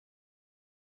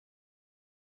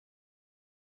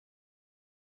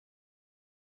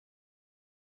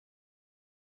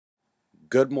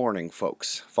Good morning,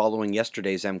 folks. Following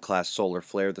yesterday's M-class solar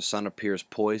flare, the sun appears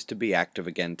poised to be active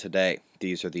again today.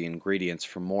 These are the ingredients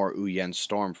for more Uyen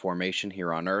storm formation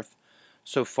here on Earth.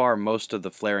 So far, most of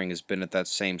the flaring has been at that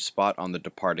same spot on the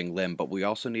departing limb, but we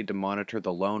also need to monitor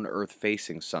the lone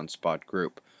Earth-facing sunspot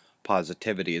group.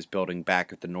 Positivity is building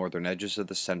back at the northern edges of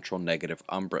the central negative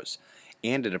umbras,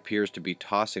 and it appears to be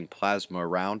tossing plasma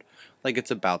around like it's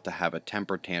about to have a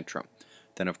temper tantrum.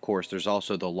 Then, of course, there's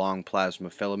also the long plasma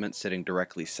filament sitting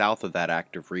directly south of that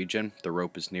active region. The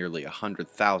rope is nearly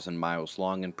 100,000 miles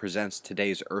long and presents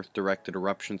today's Earth-directed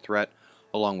eruption threat,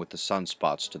 along with the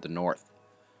sunspots to the north.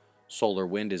 Solar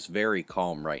wind is very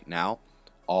calm right now.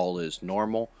 All is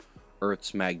normal.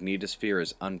 Earth's magnetosphere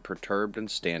is unperturbed and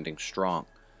standing strong.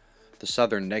 The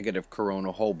southern negative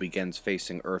coronal hole begins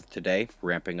facing Earth today,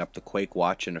 ramping up the quake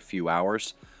watch in a few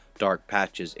hours. Dark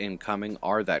patches incoming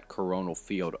are that coronal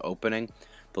field opening.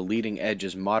 The leading edge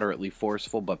is moderately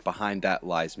forceful, but behind that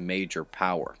lies major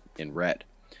power in red.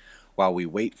 While we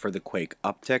wait for the quake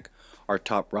uptick, our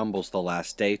top rumbles the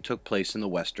last day took place in the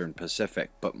western Pacific,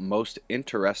 but most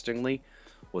interestingly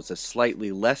was a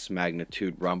slightly less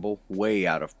magnitude rumble way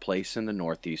out of place in the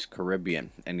northeast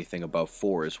Caribbean. Anything above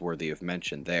 4 is worthy of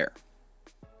mention there.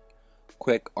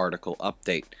 Quick article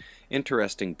update.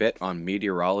 Interesting bit on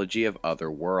meteorology of other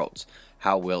worlds.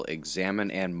 How we'll examine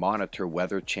and monitor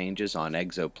weather changes on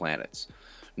exoplanets.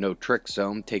 No trick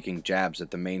zone taking jabs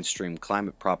at the mainstream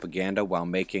climate propaganda while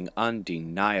making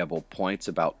undeniable points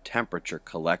about temperature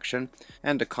collection.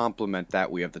 And to complement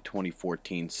that, we have the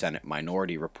 2014 Senate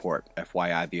Minority Report.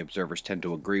 FYI, the observers tend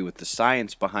to agree with the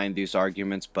science behind these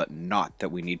arguments, but not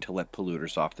that we need to let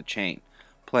polluters off the chain.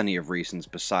 Plenty of reasons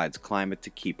besides climate to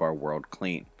keep our world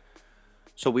clean.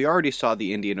 So we already saw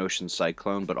the Indian Ocean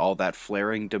cyclone, but all that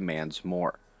flaring demands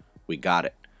more. We got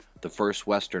it. The first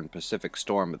western Pacific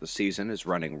storm of the season is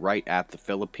running right at the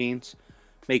Philippines,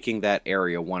 making that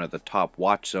area one of the top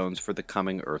watch zones for the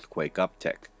coming earthquake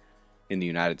uptick. In the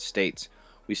United States,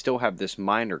 we still have this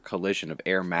minor collision of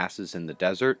air masses in the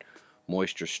desert,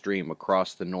 moisture stream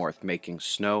across the north making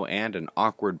snow, and an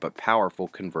awkward but powerful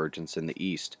convergence in the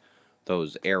east.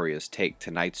 Those areas take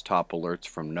tonight's top alerts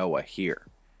from NOAA here.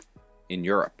 In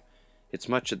Europe, it's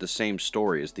much of the same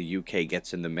story as the UK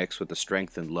gets in the mix with a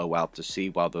strengthened low out to sea,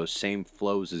 while those same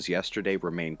flows as yesterday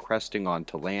remain cresting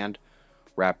onto land,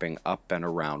 wrapping up and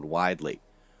around widely.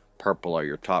 Purple are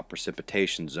your top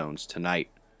precipitation zones tonight.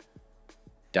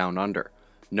 Down under,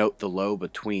 note the low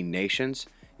between nations.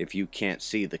 If you can't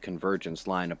see the convergence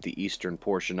line up the eastern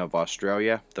portion of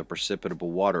Australia, the precipitable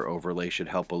water overlay should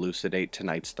help elucidate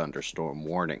tonight's thunderstorm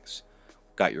warnings.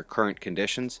 Got your current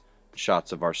conditions?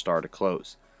 Shots of our star to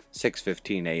close.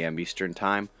 6:15 a.m. Eastern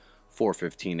Time,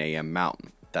 4:15 a.m.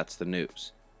 Mountain. That's the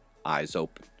news. Eyes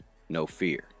open. No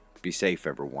fear. Be safe,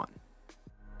 everyone.